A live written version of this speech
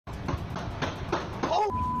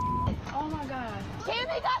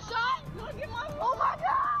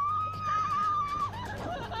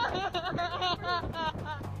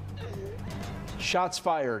Shots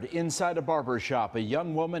fired inside a barbershop. A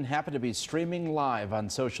young woman happened to be streaming live on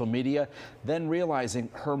social media, then realizing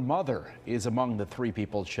her mother is among the 3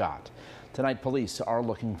 people shot. Tonight, police are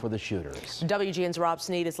looking for the shooters. WGN's Rob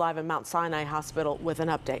Sneed is live in Mount Sinai Hospital with an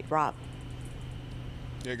update. Rob.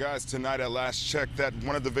 Yeah, guys, tonight at last check that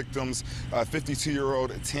one of the victims,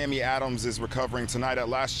 52-year-old Tammy Adams, is recovering tonight. At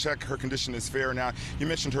last check, her condition is fair now. You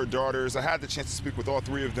mentioned her daughters. I had the chance to speak with all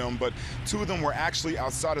 3 of them, but 2 of them were actually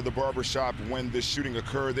outside of the barbershop when this shooting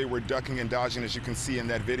occurred. They were ducking and dodging, as you can see in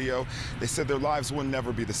that video. They said their lives will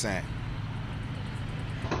never be the same.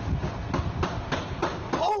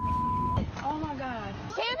 Oh my God.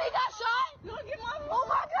 Tammy got shot? Look at my, oh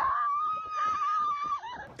my God.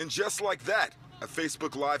 And just like that, a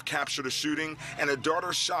Facebook Live captured a shooting and a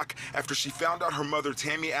daughter's shock after she found out her mother,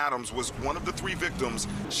 Tammy Adams, was one of the 3 victims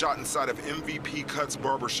shot inside of MVP Cuts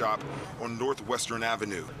Barbershop on Northwestern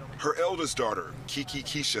Avenue. Her eldest daughter, Kiki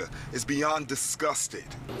Keisha, is beyond disgusted.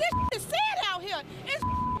 This is sad out here. It's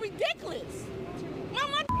ridiculous.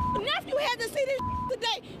 My nephew had to see this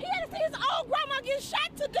today. He had to see his own grandma get shot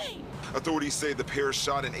today. Authorities say the pair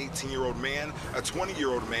shot an 18-year-old man, a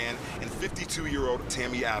 20-year-old man, and 52-year-old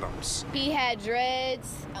Tammy Adams. He had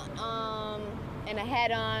dreads, and a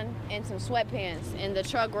hat on, and some sweatpants. And the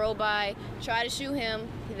truck rolled by, tried to shoot him.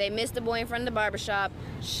 They missed the boy in front of the barbershop,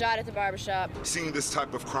 shot at the barbershop. Seeing this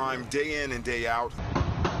type of crime day in and day out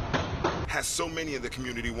has so many in the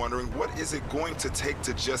community wondering, what is it going to take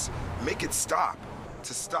to just make it stop,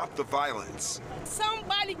 to stop the violence?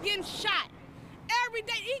 Somebody getting shot. Every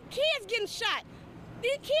day, these kids getting shot.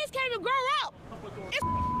 These kids can't even grow up. It's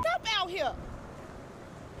up out here.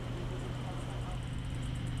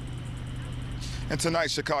 And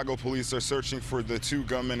tonight, Chicago police are searching for the 2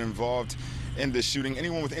 gunmen involved in this shooting.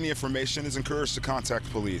 Anyone with any information is encouraged to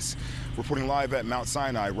contact police. Reporting live at Mount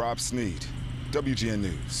Sinai, Rob Sneed, WGN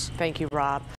News. Thank you, Rob.